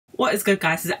What is good,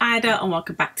 guys? It's Aida and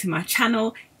welcome back to my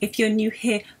channel. If you're new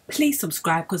here, please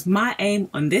subscribe because my aim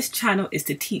on this channel is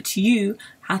to teach you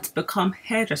how to become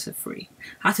hairdresser free,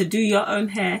 how to do your own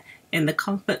hair in the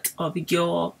comfort of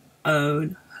your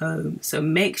own home. So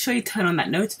make sure you turn on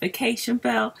that notification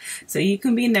bell so you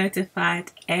can be notified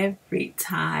every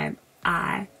time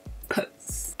I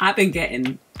post. I've been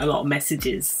getting a lot of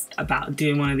messages about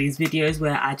doing one of these videos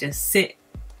where I just sit,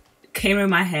 camera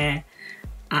my hair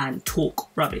and talk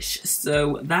rubbish.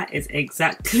 So that is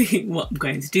exactly what I'm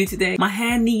going to do today. My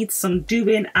hair needs some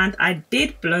doing and I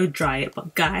did blow dry it,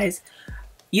 but guys,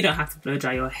 you don't have to blow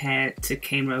dry your hair to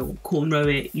cornrow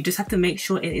it. You just have to make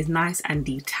sure it is nice and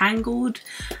detangled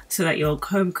so that your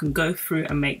comb can go through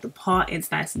and make the part-ins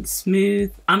nice and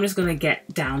smooth. I'm just gonna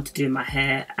get down to doing my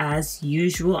hair as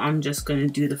usual. I'm just gonna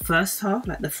do the first half,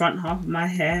 like the front half of my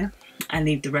hair, and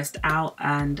leave the rest out.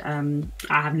 And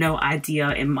I have no idea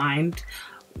in mind.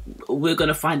 We're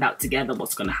gonna find out together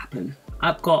what's gonna happen.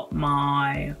 I've got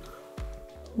my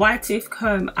wide tooth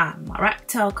comb and my rat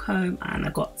tail comb, and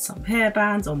I've got some hair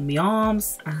bands on my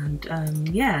arms, and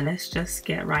yeah, let's just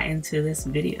get right into this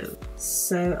video.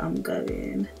 So I'm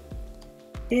going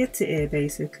ear to ear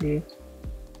basically.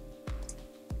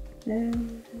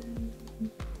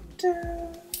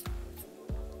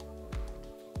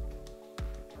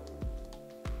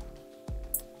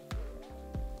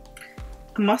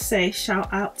 I must say, shout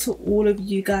out to all of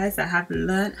you guys that have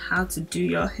learned how to do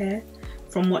your hair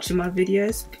from watching my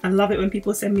videos. I love it when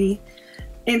people send me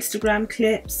Instagram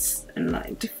clips and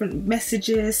like different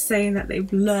messages saying that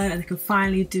they've learned and they can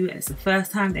finally do it. It's the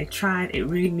first time they tried. It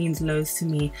really means loads to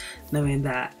me knowing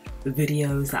that the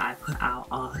videos that I put out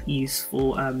are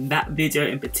useful. That video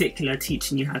in particular,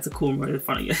 teaching you how to cornrow the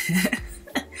front of your hair,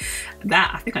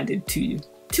 that I think I did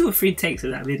two or three takes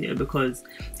of that video because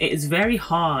it is very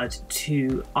hard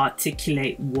to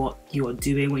articulate what you're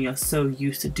doing when you're so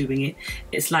used to doing it.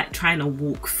 It's like trying to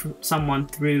walk someone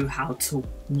through how to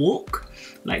walk,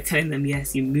 like telling them,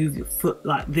 yes, you move your foot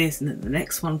like this and then the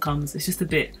next one comes. It's just a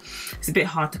bit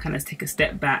hard to kind of take a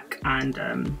step back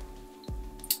and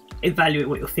evaluate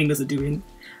what your fingers are doing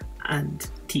and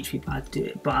teach people how to do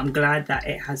it. But I'm glad that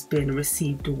it has been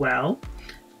received well.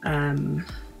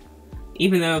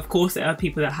 Even though of course there are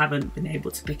people that haven't been able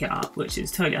to pick it up, which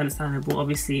is totally understandable.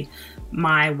 Obviously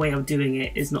my way of doing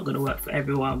it is not going to work for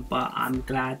everyone, but I'm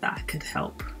glad that I could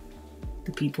help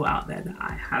the people out there that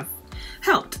I have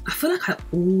helped. I feel like I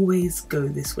always go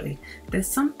this way. There's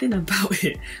something about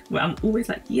it where I'm always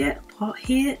like, yeah, part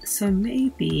here, so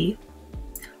maybe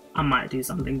I might do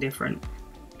something different.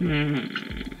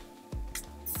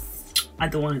 I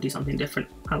don't want to do something different.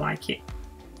 I like it.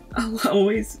 Oh, I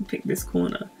always pick this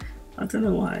corner. I don't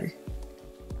know why.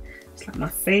 It's like my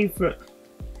favourite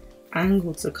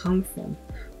angle to come from.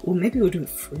 Or maybe we'll do a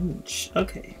fringe.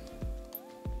 Okay.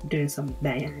 I'm doing some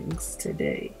bangs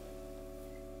today.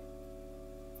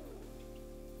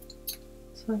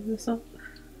 Sign this up.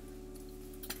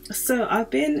 So I've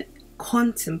been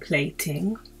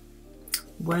contemplating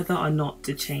whether or not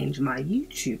to change my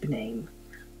YouTube name,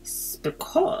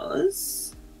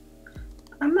 because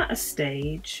I'm at a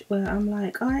stage where I'm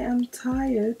like, I am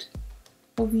tired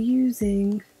of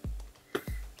using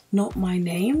not my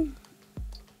name.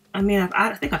 I mean,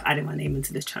 I think I've added my name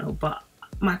into this channel, but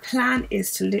my plan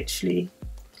is to literally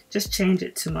just change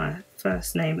it to my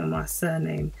first name and my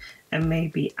surname and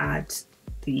maybe add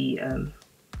the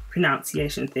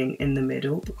pronunciation thing in the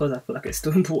middle, because I feel like it's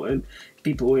still important.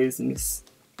 People always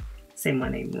say my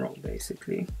name wrong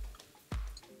basically.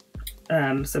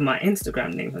 So my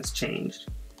Instagram name has changed.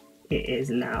 It is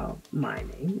now my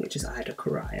name, which is Aida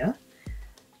Cornrow.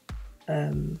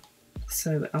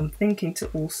 So I'm thinking to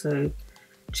also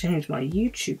change my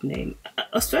YouTube name,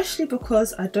 especially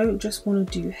because I don't just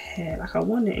want to do hair. Like, I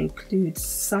want to include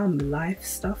some life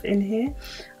stuff in here.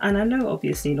 And I know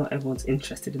obviously not everyone's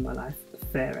interested in my life,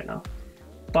 fair enough.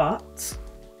 But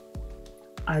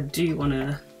I do want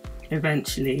to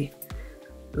eventually,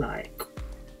 like,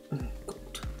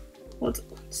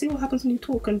 see what happens when you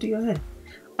talk and do your hair.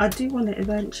 I do want to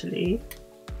eventually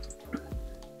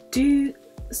do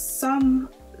some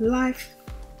life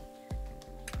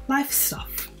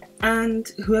stuff, and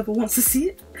whoever wants to see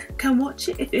it can watch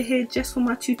it. If you're here just for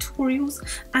my tutorials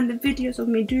and the videos of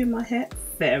me doing my hair,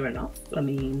 fair enough. I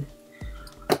mean,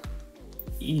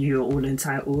 you're all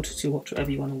entitled to watch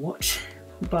whatever you want to watch.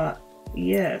 But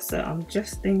yeah, so I'm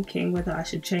just thinking whether I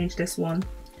should change this one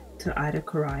to Aida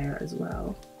Cornrow as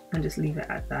well and just leave it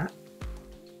at that,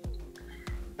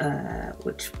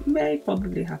 which may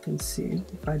probably happen soon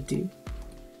if I do.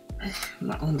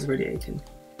 My arm's already aching.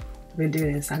 I've been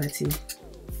doing insanity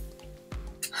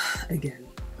again.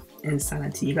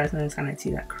 Insanity. You guys know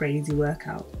Insanity, that crazy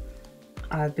workout.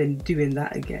 I've been doing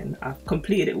that again. I've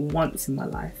completed it once in my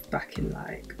life back in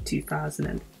like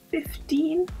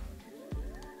 2015.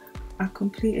 I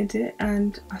completed it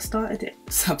and I started it.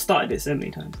 So I've started it so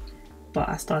many times, but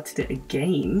I started it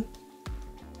again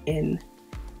in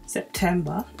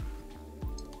September,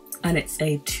 and it's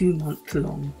a 2-month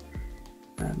long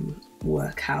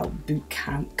workout boot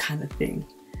camp kind of thing.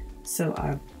 So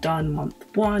I've done month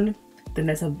 1, then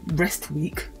there's a rest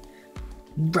week.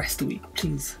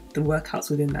 Please, the workouts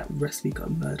within that rest week are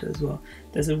murder as well.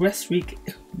 There's a rest week,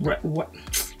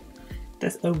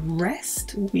 there's a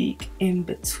rest week in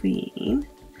between.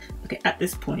 Okay, at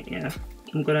this point, yeah,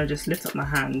 I'm gonna just lift up my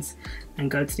hands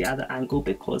and go to the other angle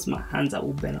because my hands are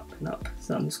all bent up and up.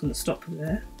 So I'm just gonna stop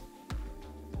there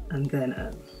and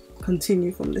then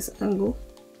continue from this angle.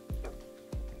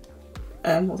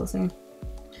 What was I saying?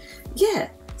 Yeah,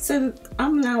 so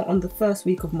I'm now on the first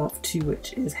week of month 2,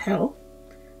 which is hell,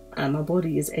 and my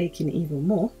body is aching even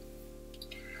more.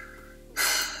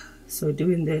 So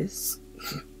doing this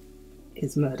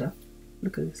is murder.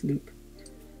 Look at this loop.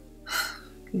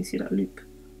 Can you see that loop?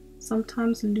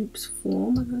 Sometimes loops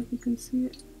form. I don't know if you can see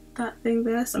it. That thing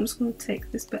there. So I'm just going to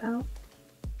take this bit out.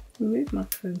 Remove my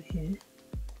comb here.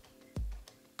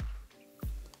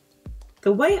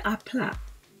 The way I plait,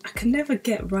 I can never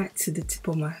get right to the tip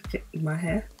of my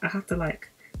hair. I have to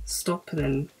like stop and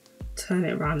then turn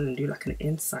it around and do like an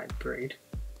inside braid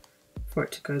for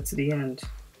it to go to the end.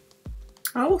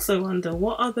 I also wonder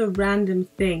what other random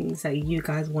things that you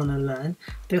guys want to learn,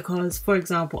 because for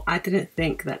example, I didn't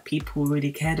think that people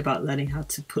really cared about learning how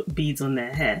to put beads on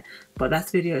their hair, but that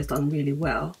video is done really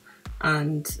well,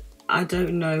 and I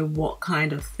don't know what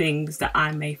kind of things that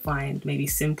I may find maybe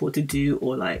simple to do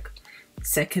or like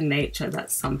second nature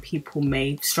that some people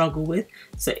may struggle with.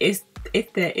 So if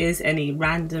there is any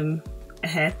random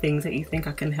hair things that you think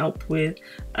I can help with,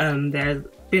 there's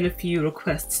been a few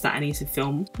requests that I need to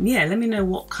film. Yeah, let me know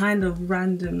what kind of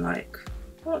random, like,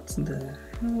 what the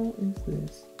hell is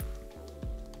this?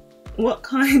 What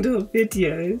kind of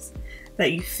videos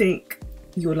that you think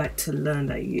you would like to learn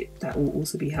that will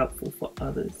also be helpful for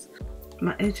others.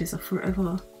 My edges are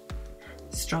forever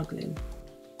struggling.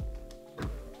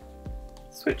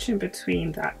 Switching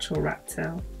between the actual rat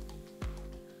tail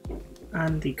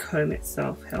and the comb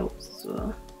itself helps as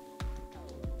well.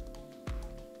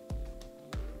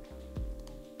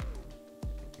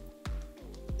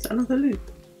 Is that another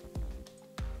loop?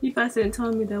 You guys didn't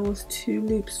tell me there was 2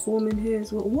 loops forming here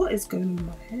as well. What is going on with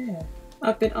my hair?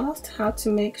 I've been asked how to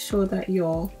make sure that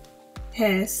your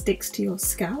hair sticks to your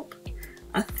scalp.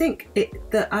 I think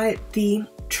the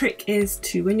trick is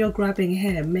to, when you're grabbing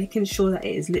hair, making sure that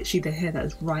it is literally the hair that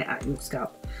is right at your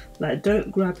scalp. Like,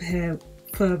 don't grab hair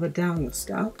further down your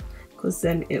scalp, because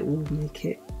then it will make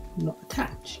it not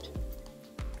attached.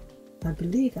 I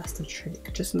believe that's the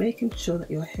trick, just making sure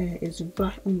that your hair is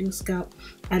right on your scalp,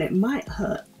 and it might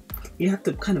hurt. You have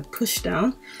to kind of push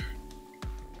down.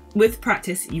 With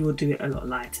practice you will do it a lot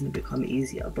lighter and become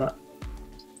easier, but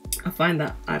I find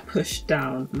that I push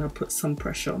down and I put some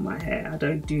pressure on my hair. I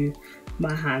don't do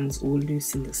my hands all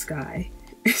loose in the sky.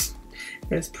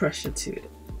 There's pressure to it.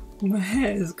 My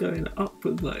hair is going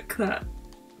upwards like that,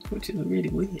 which is really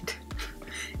weird.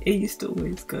 It used to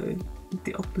always go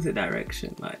the opposite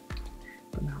direction, like,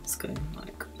 but now it's going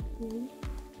like.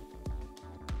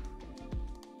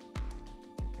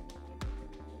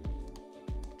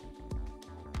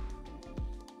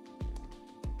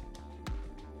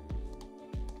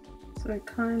 So it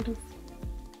kind of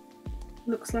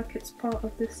looks like it's part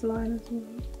of this line as well.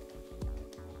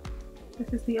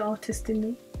 This is the artist in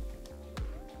me.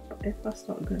 But if I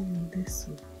start going this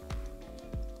way,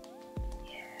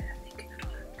 yeah, I think it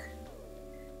could work.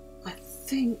 I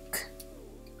think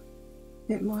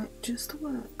it might just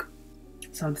work.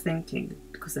 So I'm thinking,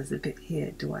 because there's a bit here,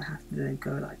 do I have to then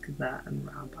go like that and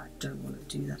round? But I don't want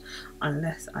to do that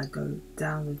unless I go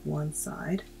down with one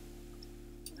side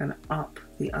and up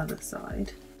the other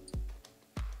side.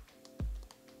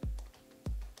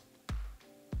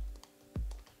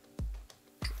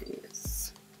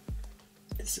 Yes,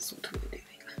 this is what we're doing.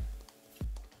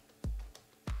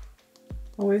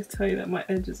 I always tell you that my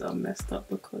edges are messed up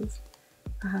because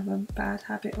I have a bad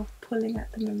habit of pulling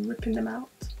at them and ripping them out.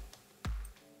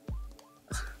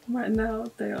 Right now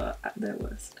they are at their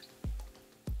worst.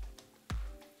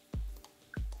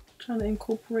 Trying to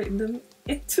incorporate them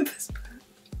into this bag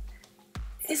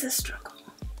is a struggle.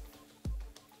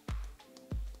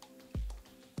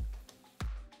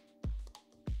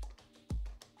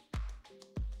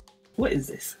 What is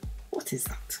this? What is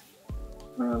that?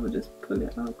 I'd rather just pull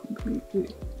it out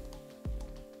completely.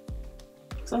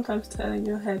 Sometimes turning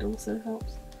your head also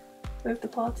helps with the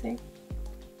parting.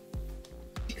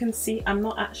 You can see I'm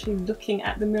not actually looking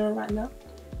at the mirror right now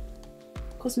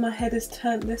because my head is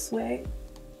turned this way.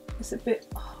 It's a bit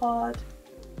hard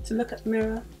to look at the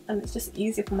mirror, and it's just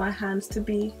easier for my hands to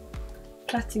be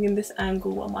plaiting in this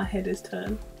angle while my head is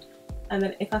turned. And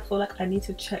then if I feel like I need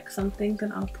to check something,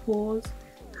 then I'll pause,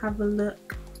 have a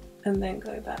look, and then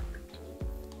go back.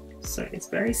 So it's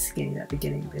very skinny, that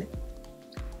beginning bit.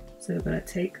 So we're going to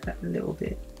take that little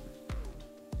bit,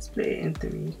 split it in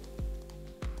 3,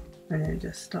 and then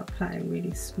just start plaiting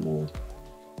really small.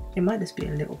 It might just be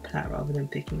a little plait rather than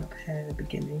picking up hair at the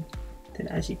beginning. Then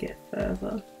as you get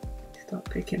further, you start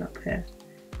picking up hair.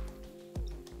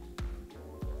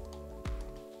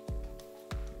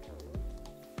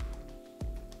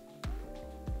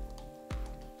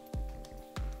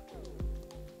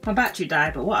 My battery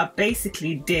died, but what I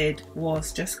basically did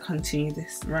was just continue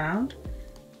this round.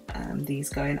 These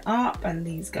going up and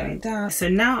these going down. So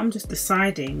now I'm just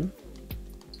deciding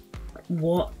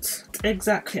what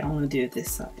exactly I want to do with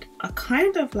this side. I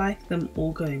kind of like them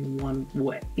all going one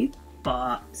way,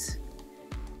 but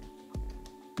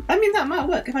I mean that might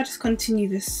work. If I just continue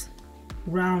this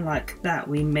round like that,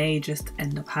 we may just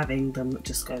end up having them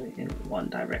just going in one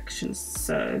direction.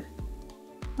 So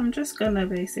I'm just gonna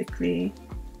basically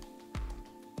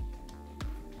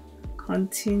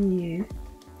continue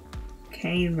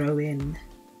Cornrowing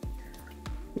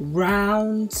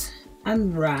round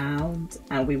and round,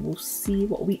 and we will see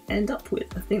what we end up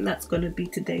with. I think that's going to be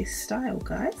today's style,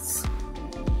 guys.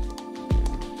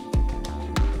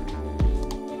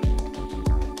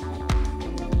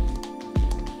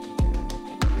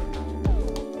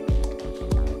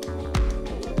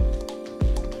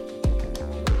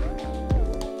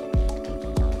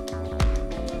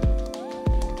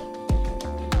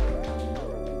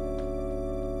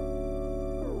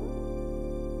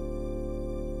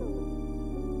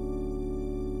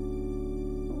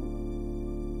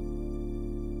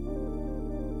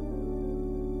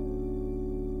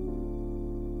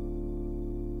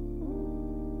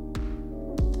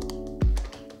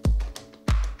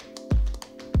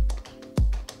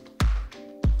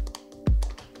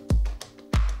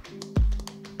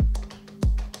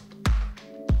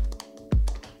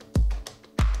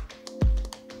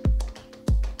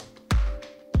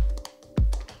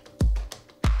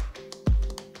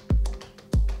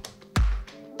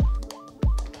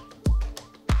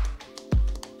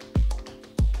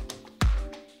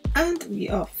 And we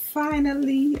are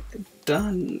finally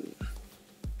done.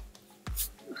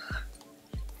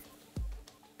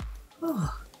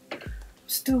 Oh, I'm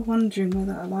still wondering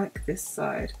whether I like this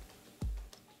side.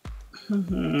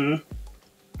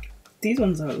 These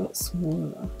ones are a lot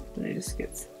smaller, and it just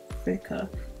gets thicker.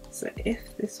 So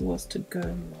if this was to go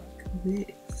like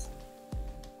this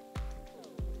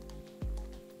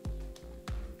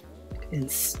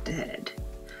instead,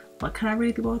 but can I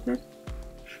really be bothered?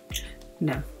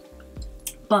 No.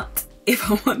 But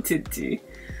if I wanted to,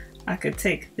 I could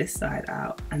take this side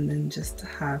out and then just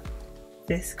have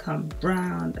this come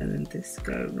round and then this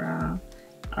go round,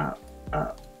 up,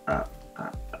 up, up,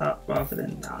 up, up, rather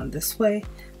than down this way.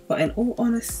 But in all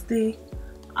honesty,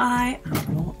 I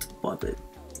am not bothered.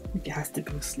 It has to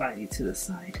go slightly to the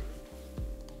side.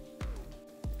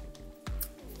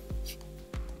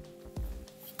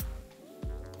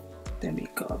 Then we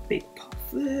got a big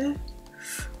puff there.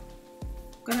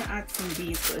 I'm gonna add some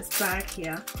beads for this bag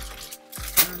here.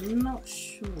 I'm not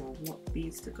sure what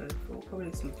beads to go for,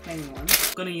 probably some plain ones.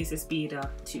 I'm gonna use this beader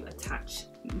to attach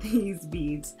these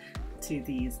beads to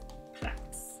these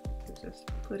plaits. So just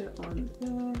put it on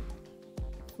there,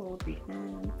 fold the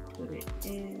end, put it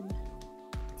in,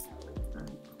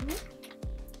 and pull.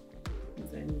 And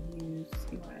then use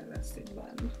my elastic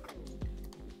band.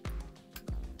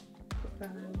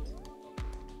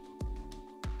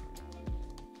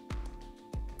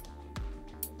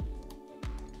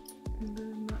 And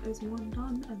then that is one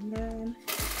done, and then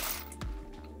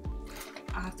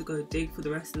I have to go dig for the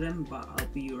rest of them, but I'll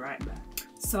be right back.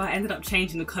 So I ended up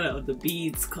changing the colour of the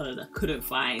beads because I couldn't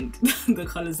find the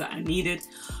colours that I needed,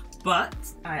 but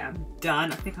I am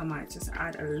done. I think I might just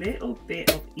add a little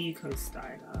bit of Eco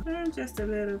Styler and just a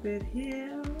little bit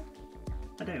here.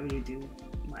 I don't really do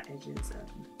my edges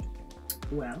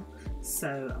well,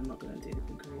 so I'm not going to do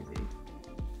anything crazy.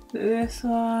 This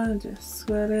one, just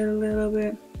sweat it a little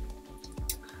bit.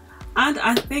 And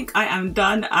I think I am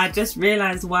done. I just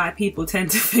realised why people tend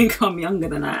to think I'm younger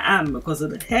than I am, because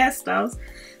of the hairstyles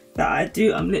that I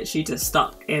do. I'm literally just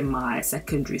stuck in my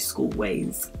secondary school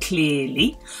ways,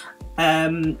 clearly.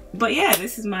 But yeah,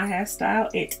 this is my hairstyle.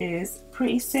 It is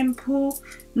pretty simple,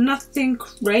 nothing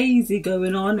crazy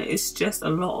going on. It's just a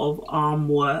lot of arm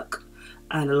work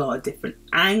and a lot of different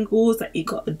angles that you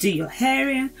got to do your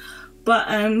hair in. But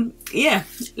yeah,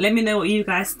 let me know what you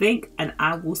guys think, and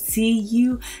I will see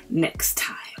you next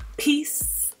time.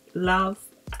 Peace, love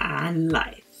and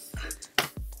life.